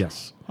point.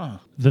 Yes.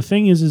 The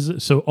thing is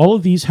so all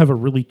of these have a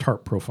really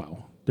tart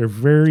profile. They're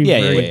very,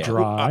 very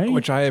dry.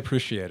 which I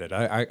appreciated.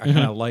 I kind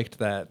of liked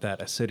that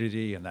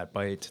acidity and that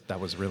bite. That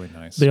was really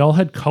nice. They all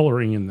had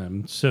coloring in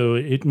them, so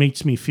it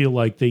makes me feel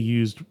like they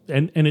used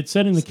and it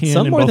said in the can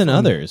Some in more both than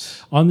of them-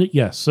 others. On the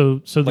so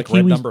the Like red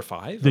kiwi number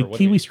 5? The Or what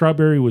do you kiwi mean?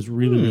 strawberry was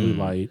really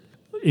light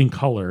in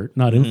color,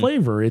 not in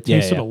flavor. It Yeah,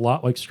 tasted yeah. a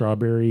lot like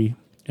strawberry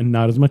and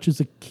not as much as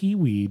the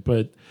kiwi,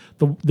 but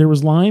there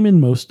was lime in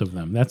most of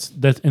them.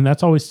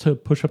 That's always to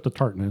push up the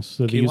tartness.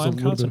 So they Key use a lime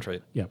little bit-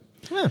 concentrate. yeah.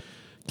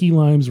 Key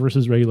limes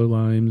versus regular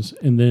limes,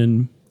 and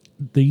then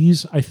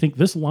these. I think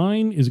this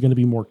line is going to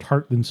be more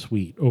tart than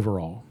sweet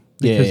overall.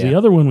 Yeah, Because the yeah.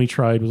 other one we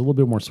tried was a little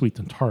bit more sweet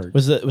than tart.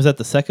 Was that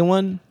the second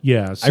one?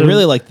 Yeah, I so-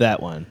 really liked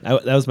that one.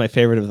 That was my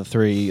favorite of the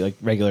 3 like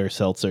regular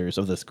seltzers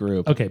of this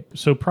group. Okay,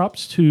 so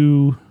props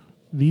to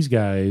these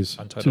guys,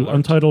 Untitled to Art.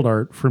 Untitled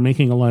Art, for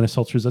making a line of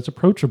seltzers that's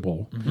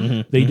approachable.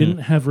 They didn't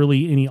have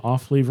really any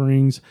off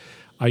flavorings.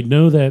 I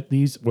know that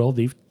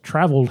they've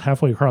traveled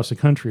halfway across the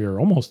country or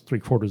almost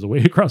 3/4 of the way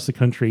across the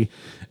country,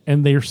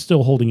 and they're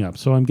still holding up.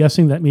 So I'm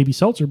guessing that maybe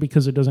seltzer,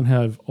 because it doesn't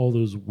have all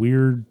those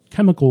weird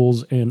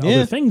chemicals and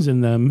other things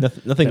in them.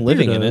 Nothing that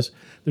living beer in does. it.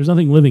 There's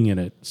nothing living in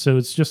it. So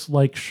it's just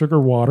like sugar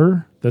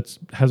water that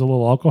has a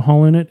little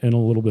alcohol in it and a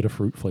little bit of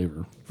fruit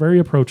flavor. Very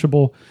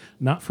approachable.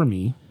 Not for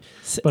me.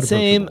 But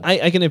Same.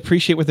 approachable. I can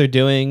appreciate what they're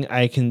doing.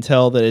 I can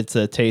tell that it's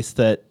a taste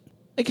that,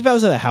 like, if I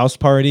was at a house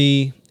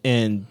party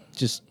and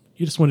just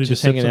You just wanted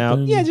just to sip hanging out,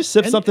 something. yeah, just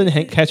sip And- something,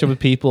 catch up with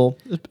people.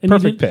 and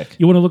Perfect you pick.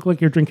 You want to look like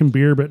you're drinking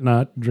beer, but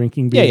not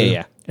drinking beer.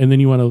 Yeah. And then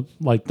you want to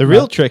like The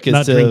real trick is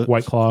not to- drink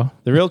White Claw.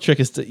 The real trick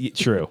is to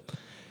true.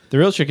 The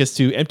real trick is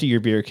to empty your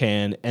beer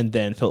can and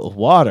then fill it with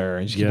water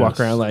and just walk Yes.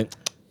 around like,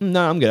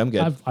 no, I'm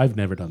good. I've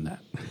never done that.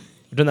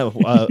 I've done that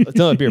with I've done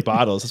that with beer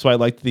bottles. That's why I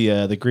liked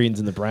the greens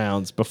and the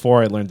browns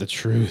before I learned the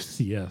truth.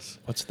 Yes.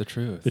 What's the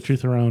truth? The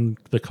truth around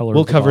the color.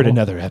 We'll of the cover it bottle.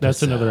 another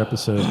That's episode. another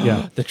episode.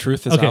 Yeah. The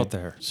truth is Okay. out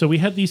there. So we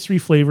had these 3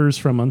 flavors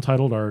from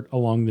Untitled Art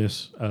along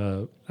this.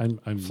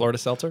 I'm Florida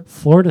seltzer.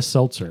 Florida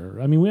seltzer.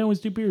 I mean, we always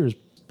do beers.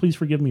 Please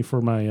forgive me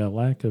for my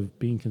lack of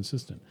being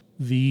consistent.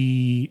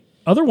 The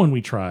other one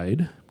we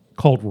tried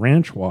called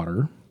Ranch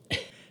Water,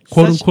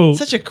 quote unquote.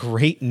 Such a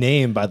great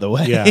name, by the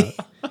way. Yeah.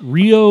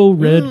 Rio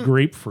Red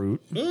Grapefruit.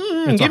 It's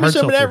a Give me hard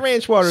some of that seltzer.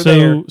 ranch water so,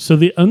 there. So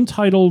the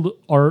Untitled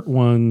Art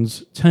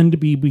ones tend to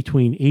be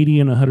between 80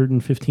 and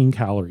 115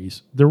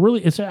 calories.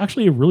 It's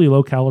actually a really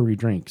low calorie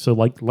drink. So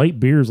like light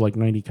beer is like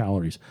 90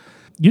 calories.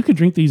 You could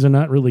drink these and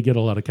not really get a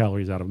lot of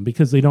calories out of them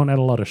because they don't add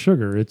a lot of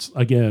sugar. It's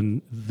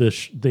again,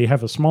 they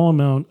have a small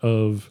amount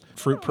of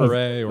Fruit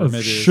puree or of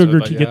maybe sugar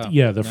it's to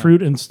get the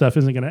fruit and stuff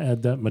isn't going to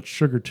add that much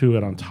sugar to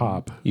it on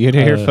top. You heard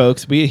it here,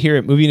 folks. We here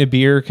at Moving to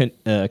Beer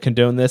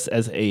condone this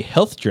as a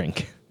health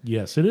drink.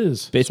 Yes, it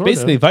is. It's Sort of.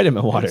 basically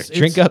vitamin water. It's-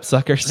 Drink up,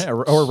 suckers. Yeah,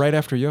 or right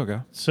after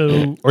yoga.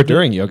 So Or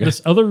during yoga.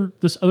 This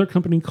other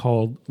company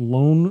called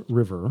Lone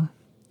River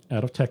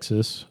out of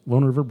Texas,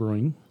 Lone River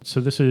Brewing. So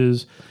this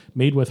is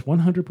made with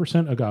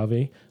 100%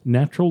 agave,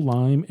 natural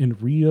lime,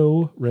 and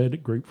Rio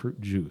Red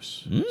grapefruit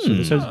juice. So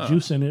this has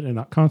juice in it and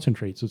not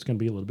concentrate, so it's going to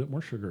be a little bit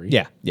more sugary.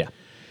 Yeah.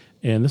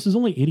 And this is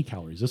only 80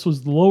 calories. This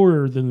was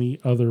lower than the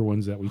other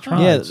ones that we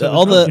tried. Yeah, So it was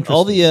all really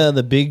the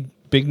interesting.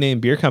 big name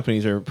beer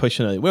companies are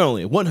pushing we're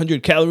only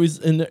 100 calories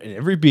in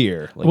every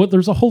beer. Like, Well,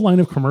 there's a whole line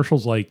of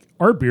commercials like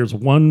our beer's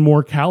 1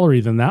 more calorie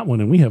than that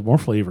one, and we have more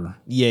flavor.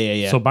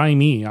 yeah. So by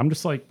me, I'm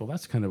just like, well,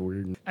 that's kind of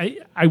weird.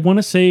 I want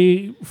to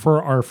say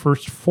for our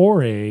first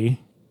foray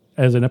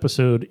as an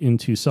episode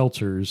into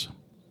seltzers,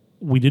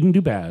 we didn't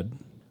do bad.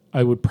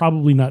 I would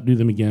probably not do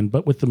them again.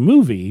 But with the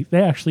movie, they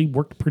actually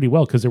worked pretty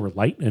well because they were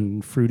light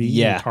and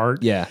fruity and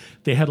tart. Yeah.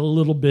 They had a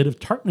little bit of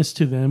tartness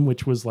to them,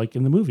 which was like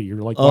in the movie.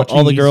 You're like all watching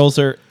the these- girls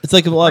are. It's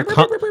like a lot of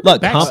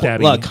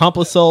Backstabbing.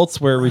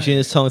 complissalts where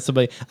Regina's telling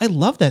somebody, "I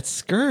love that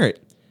skirt,"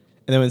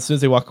 and then as soon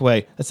as they walk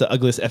away, that's the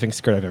ugliest effing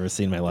skirt I've ever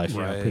seen in my life.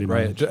 pretty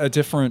Right. much.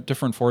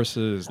 Different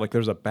forces. Like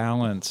there's a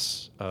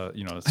balance. I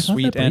thought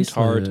Sweet that and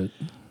tart. bracelet-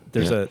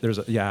 There's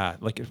a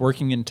like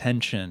working in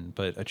tension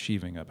but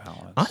achieving a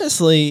balance.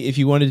 Honestly, if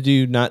you wanted to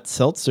do not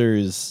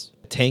seltzers,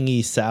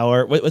 tangy,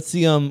 sour. What's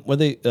the what are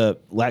they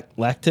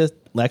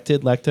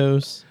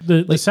lactose?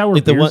 The sour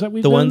like beers that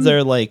we've the ones done? that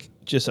are like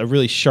just a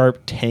really sharp,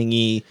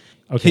 tangy,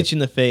 Okay. hit you in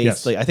the face.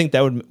 Yes. Like I think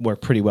that would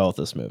work pretty well with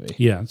this movie.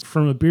 Yeah,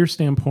 from a beer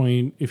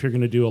standpoint, if you're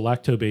going to do a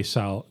lacto-based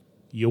sour,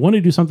 you want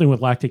to do something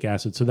with lactic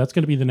acid. So that's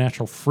going to be the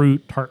natural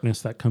fruit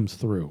tartness that comes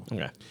through.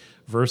 Okay.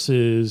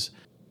 Versus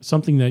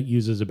something that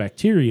uses a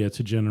bacteria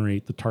to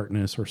generate the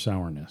tartness or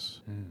sourness.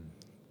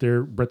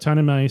 Their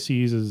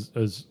Brettanomyces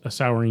is a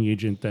souring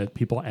agent that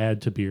people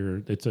add to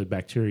beer. It's a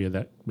bacteria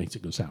that makes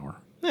it go sour.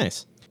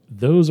 Nice.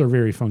 Those are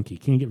very funky,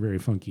 can get very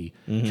funky.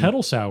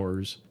 Kettle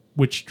sours,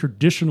 which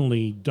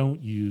traditionally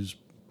don't use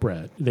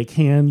Brett, they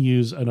can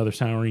use another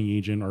souring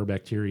agent or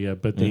bacteria,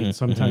 but they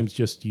sometimes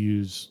just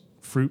use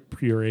fruit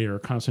puree or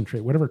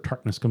concentrate, whatever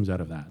tartness comes out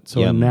of that. So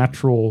a Yum.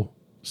 natural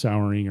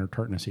souring or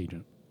tartness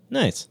agent.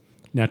 Nice.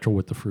 Natural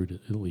with the fruit,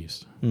 at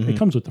least. It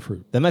comes with the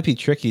fruit. That might be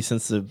tricky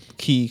since the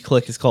key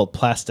click is called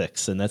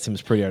plastics, and that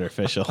seems pretty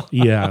artificial.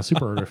 Yeah,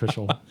 super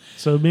artificial.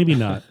 So maybe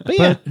not. But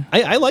yeah,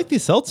 I like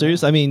these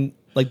seltzers. I mean,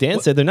 like Dan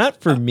said, they're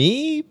not for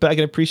me, but I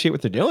can appreciate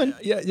what they're doing.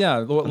 Yeah.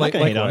 Like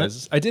gonna hate on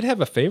likewise. I did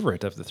have a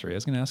favorite of the three. I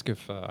was going to ask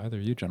if either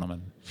of you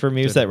gentlemen. For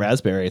me, it's that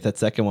raspberry. That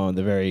second one,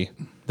 the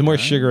more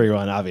sugary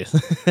one, obviously.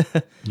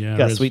 Yeah,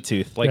 Got a sweet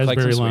tooth. Like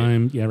raspberry some sweet.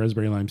 lime. Yeah,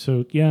 raspberry lime.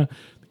 So yeah,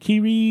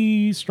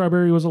 kiwi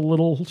strawberry was a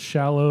little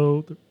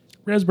shallow. The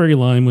raspberry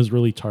lime was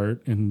really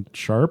tart and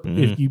sharp.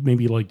 If you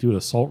maybe like do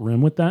a salt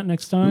rim with that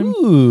next time.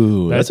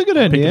 Ooh, that's a good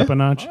Pick it idea. up a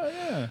notch.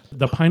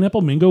 The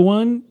pineapple mango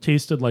one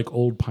tasted like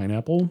old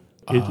pineapple.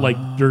 It like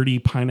dirty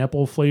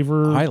pineapple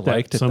flavor. I that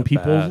liked it Some the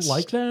people best.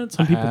 like that.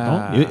 Some people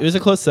don't. It was a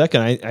close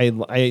second.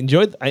 I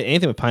enjoyed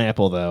anything with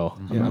pineapple though.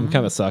 Yeah, I'm kind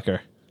of a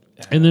sucker.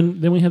 And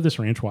then we have this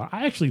ranch water.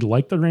 I actually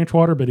like the ranch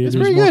water, but it is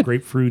pretty more good.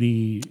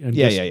 grapefruity and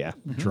Yeah, just yeah.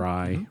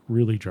 dry,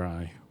 really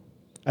dry.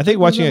 I think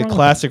watching nothing a wrong with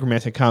classic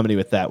romantic comedy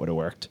with that would have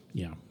worked.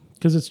 Yeah.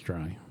 because it's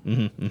dry.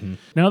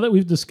 Now that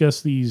we've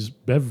discussed these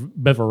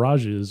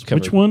beverages,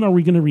 which one are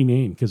we going to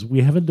rename? Because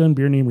we haven't done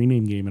beer name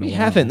rename game in a We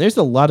while. haven't. There's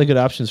a lot of good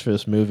options for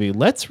this movie.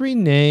 Let's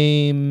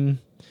rename,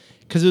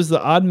 because it was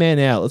the odd man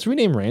out. Let's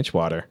rename Ranch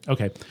Water.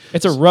 Okay,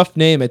 It's a rough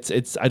name.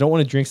 It's. I don't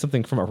want to drink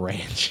something from a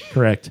ranch.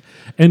 correct.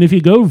 And if you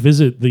go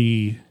visit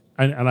the,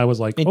 and I was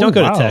like, mean, oh, don't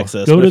go to wow.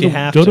 Texas, Go but to if you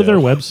have go to to. their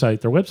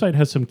website. Their website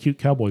has some cute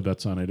cowboy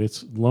butts on it.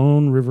 It's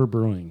Lone River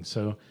Brewing,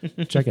 so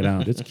check it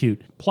out. It's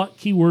cute. Plot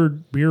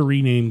keyword beer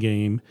rename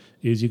game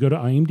is you go to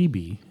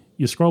IMDb.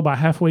 You scroll about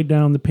halfway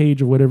down the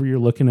page of whatever you're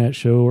looking at,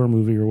 show or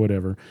movie or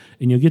whatever,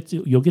 and you'll get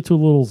to a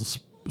little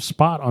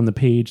spot on the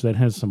page that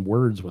has some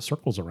words with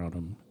circles around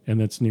them, and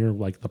that's near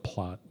like the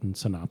plot and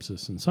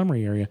synopsis and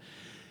summary area.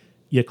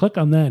 You click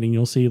on that, and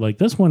you'll see like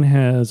this one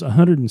has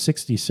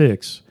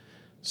 166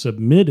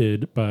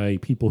 submitted by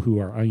people who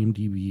are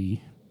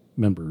IMDb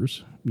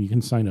members. You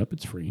can sign up;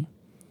 it's free.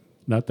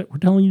 Not that we're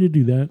telling you to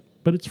do that,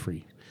 but it's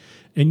free.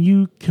 And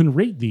you can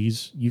rate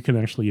these. You can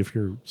actually, if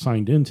you're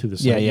signed into the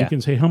site, Yeah. you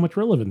can say how much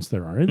relevance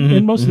there are.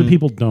 And most of the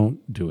people don't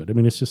do it. I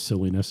mean, it's just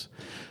silliness.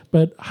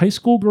 But High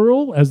School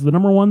Girl, as the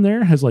number one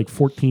there, has like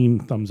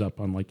 14 thumbs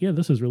up on like, yeah,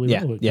 this is really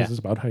relevant because it's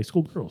about high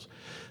school girls.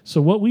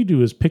 So what we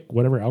do is pick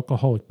whatever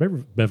alcoholic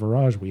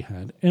beverage we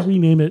had and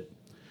rename it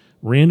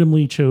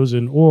randomly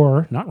chosen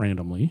or not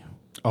randomly.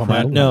 Oh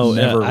my, No,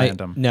 never I-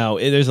 random. No,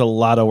 there's a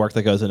lot of work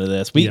that goes into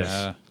this. We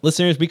Yes.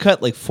 listeners, we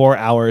cut like 4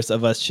 hours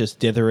of us just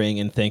dithering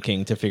and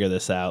thinking to figure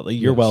this out. Like,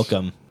 you're Yes.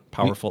 welcome.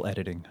 Powerful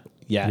editing.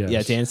 Yeah,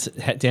 Yes.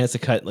 Dan has to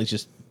cut like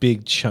just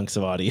big chunks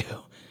of audio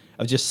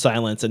of just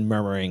silence and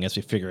murmuring as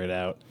we figure it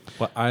out.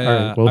 Well,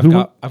 right,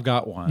 well, I've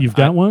got one. You've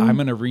got one? I'm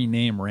going to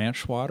rename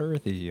Ranch Water,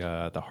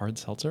 the hard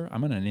seltzer.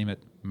 I'm going to name it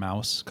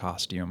Mouse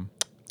Costume.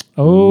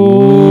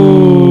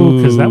 Oh,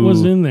 because that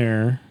was in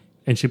there.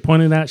 And she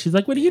pointed out, she's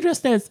like, what are you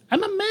dressed as?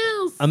 I'm a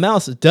mouse. A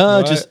mouse,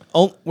 duh, What? just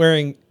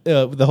wearing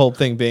the whole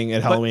thing being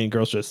at Halloween.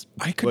 Girls just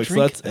I could like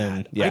drink sluts that.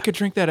 and yeah. I could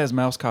drink that as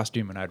Mouse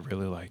Costume, and I'd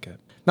really like it.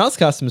 Mouse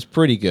costume is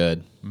pretty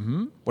good.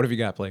 What have you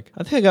got, Blake?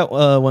 I think I got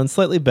one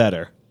slightly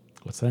better.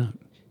 What's that?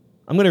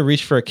 I'm gonna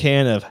reach for a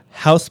can of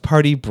House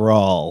Party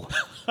Brawl.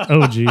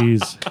 Oh,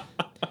 geez.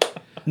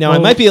 Now I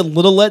Well- might be a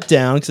little let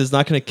down because it's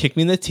not gonna kick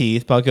me in the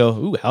teeth, but I'll go,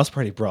 ooh, House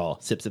Party Brawl.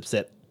 Sip, sip,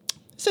 sip.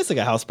 This tastes like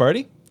a house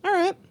party. All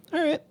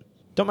right.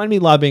 Don't mind me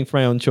lobbying for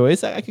my own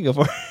choice. I can go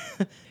for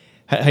it.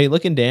 How you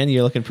looking, Dan?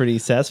 You're looking pretty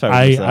satisfied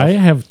with yourself. I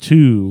have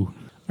two.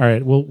 All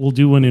right, we'll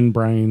do one in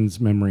Brian's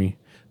memory.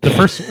 The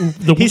first,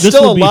 He's this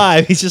still will be-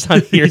 alive. He's just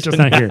not here. He's just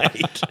not here.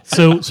 tonight.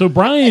 So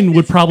Brian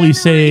would probably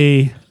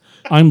say,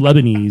 "I'm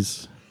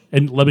Lebanese,"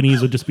 and Lebanese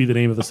would just be the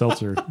name of the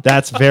seltzer.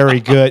 That's very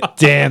good.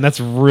 Dan, that's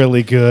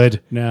really good.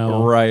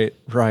 Now, Right.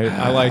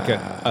 I like it.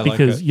 I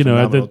because like it. you know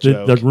the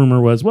Phenomenal joke. rumor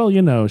was, well,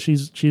 you know,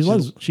 she's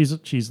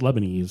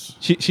Lebanese.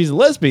 She's a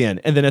lesbian,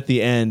 and then at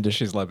the end,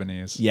 She's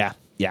Lebanese. yeah.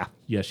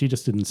 Yeah, she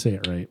just didn't say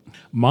it right.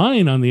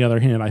 Mine, on the other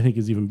hand, I think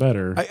is even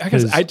better. I guess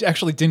 'cause I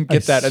actually didn't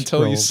get that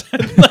until you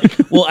scrolled. said like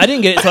Well, I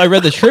didn't get it until I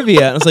read the trivia,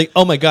 and I was like,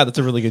 oh my god, that's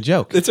a really good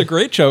joke. it's a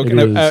great joke, It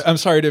and is. I'm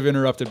sorry to have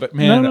interrupted, but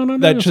man, No,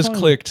 that it's just fine.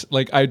 clicked.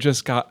 Like I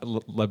just got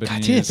Lebanese.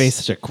 God, Tina Fey's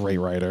such a great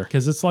writer.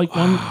 Because it's like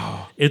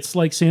it's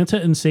like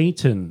Santa and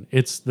Satan.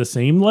 It's the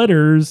same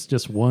letters,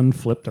 just one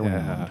flipped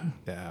around.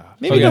 Yeah.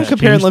 Maybe yeah, don't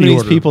compare change the Lebanese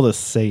order. people to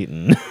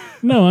Satan.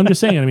 No, I'm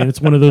just saying. I mean,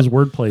 it's one of those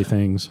wordplay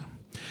things.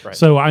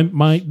 So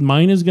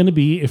mine is going to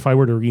be, if I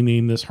were to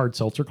rename this hard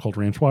seltzer called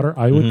Ranch Water,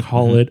 I would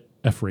call it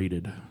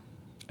F-rated.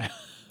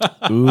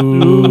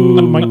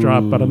 Ooh, mic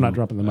drop, but I'm not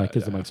dropping the mic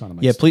because the mic's on a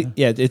mic. Yeah, please.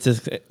 Yeah,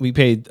 we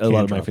paid a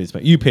lot of money drop. for these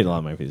mics. You paid a lot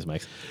of money for these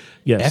mics.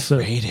 Yes, so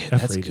F-rated.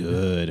 That's F-rated.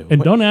 good. And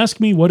What- don't ask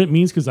me what it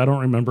means because I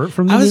don't remember it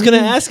from the I was movie.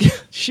 gonna ask you.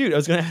 Shoot, I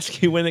was gonna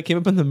ask you when it came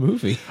up in the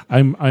movie.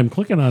 I'm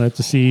clicking on it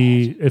to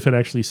see if it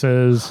actually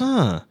says.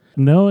 Huh.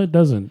 No, it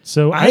doesn't.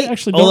 So I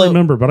actually don't although-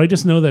 remember, but I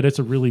just know that it's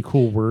a really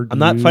cool word. I'm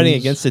to not fighting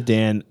use. against it,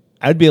 Dan.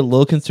 I'd be a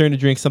little concerned to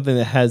drink something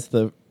that has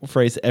the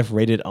phrase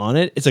F-rated on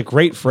it. It's a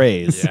great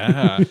phrase.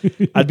 Yeah.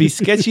 I'd be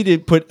sketchy to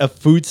put a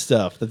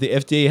foodstuff that the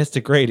FDA has to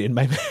grade in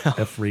my mouth.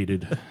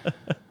 F-rated.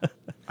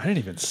 I didn't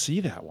even see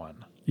that one.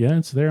 Yeah,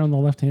 it's there on the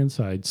left-hand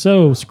side.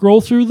 So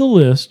scroll through the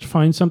list,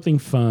 find something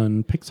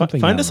fun, pick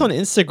something. Find us out. on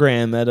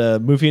Instagram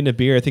at Movie and a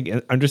Beer. I think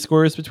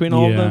underscores between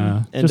all of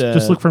them. And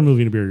just look for a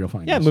movie and a beer. You'll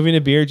find. yeah, us. Movie and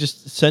a Beer.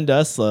 Just send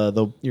us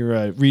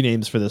your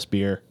renames for this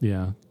beer,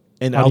 Yeah,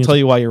 and I'll Audience- tell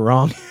you why you're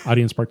wrong.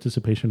 audience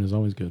participation is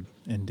always good.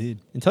 Indeed.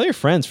 And tell your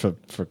friends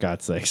for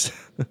God's sakes.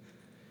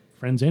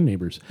 Friends and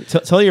neighbors,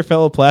 Tell your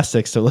fellow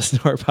plastics to listen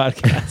to our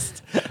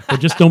podcast. but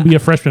just don't be a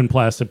freshman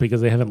plastic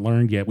because they haven't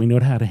learned yet. We know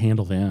how to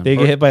handle them. They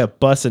get hit by a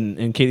bus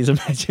in Katie's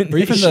imagination. Or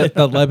even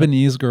the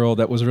Lebanese girl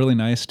that was really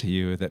nice to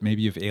you that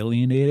maybe you've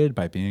alienated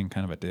by being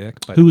kind of a dick.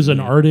 But Who was an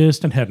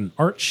artist and had an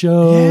art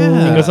show.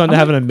 and goes on to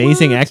have an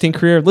amazing acting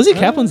career. Lizzie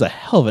Kaplan's a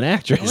hell of an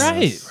actress.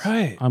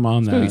 Right. I'm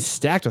on Movie that.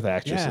 stacked with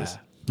actresses.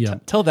 Yeah.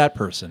 Tell that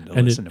person to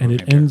And listen it, to and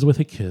Movie it ends with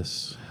a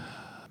kiss.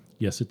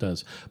 Yes, it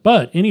does.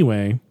 But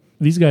anyway,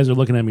 these guys are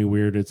looking at me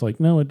weird. It's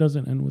like, no, it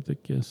doesn't end with a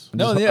kiss.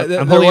 No, yeah, I'm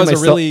there holding was a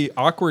myself- really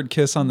awkward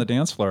kiss on the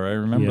dance floor. I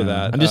remember Yeah.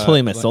 that. I'm just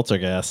holding my seltzer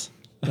gas.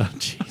 Oh,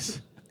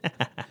 jeez.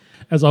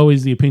 As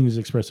always, the opinions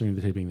expressed during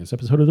the taping of this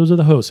episode are those of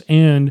the hosts.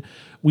 And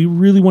we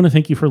really want to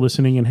thank you for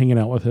listening and hanging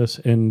out with us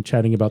and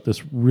chatting about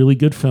this really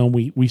good film.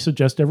 We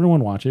suggest everyone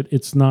watch it.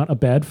 It's not a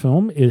bad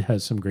film. It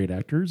has some great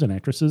actors and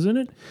actresses in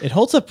it. It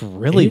holds up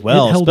really It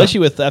well, held especially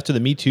with after the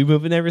Me Too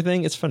movement and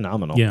everything. It's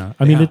phenomenal. Yeah,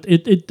 I mean,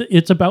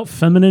 it's about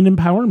feminine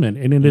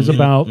empowerment, and it is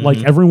about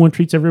like everyone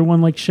treats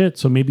everyone like shit.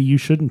 So maybe you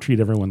shouldn't treat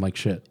everyone like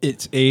shit.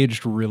 It's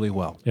aged really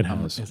well. It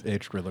has. It's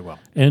aged really well.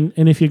 And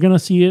if you're gonna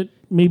see it,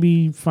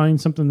 maybe find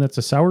something that's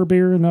a sour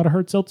beer and not a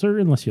hard seltzer,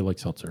 unless you like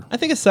seltzer. I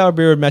think a sour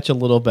beer would match a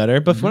little better,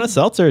 but if you want a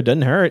seltzer, it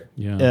doesn't hurt.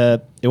 Yeah.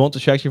 It won't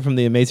distract you from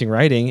the amazing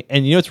writing.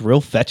 And you know what's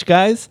real fetch,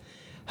 guys?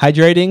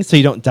 Hydrating so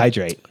you don't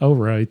dehydrate. Oh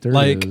right, there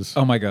it is.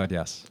 Oh my God,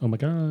 yes. Oh my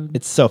god,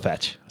 It's so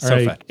fetch. All so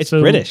right, fetch. It's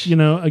British. You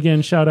know,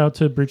 again, shout out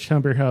to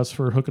Bridgetown Beer House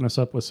for hooking us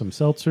up with some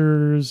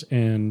seltzers,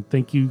 and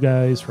thank you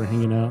guys for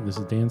hanging out. This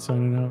is Dan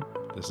signing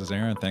out. This is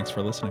Aaron. Thanks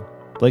for listening.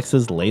 Blake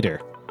says later.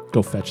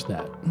 Go fetch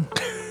that.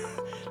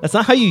 That's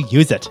not how you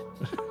use it.